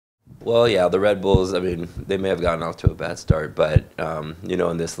Well, yeah, the Red Bulls, I mean, they may have gotten off to a bad start, but,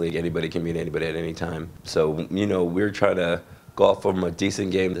 in this league, anybody can beat anybody at any time. So, we're trying to go off from a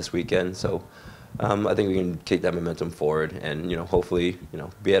decent game this weekend. So, I think we can kick that momentum forward and, hopefully,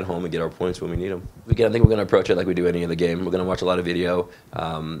 be at home and get our points when we need them. Again, I think we're going to approach it like we do any other game. We're going to watch a lot of video,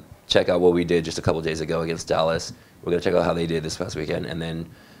 check out what we did just a couple days ago against Dallas. We're going to check out how they did this past weekend, and then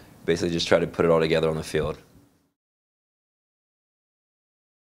basically just try to put it all together on the field.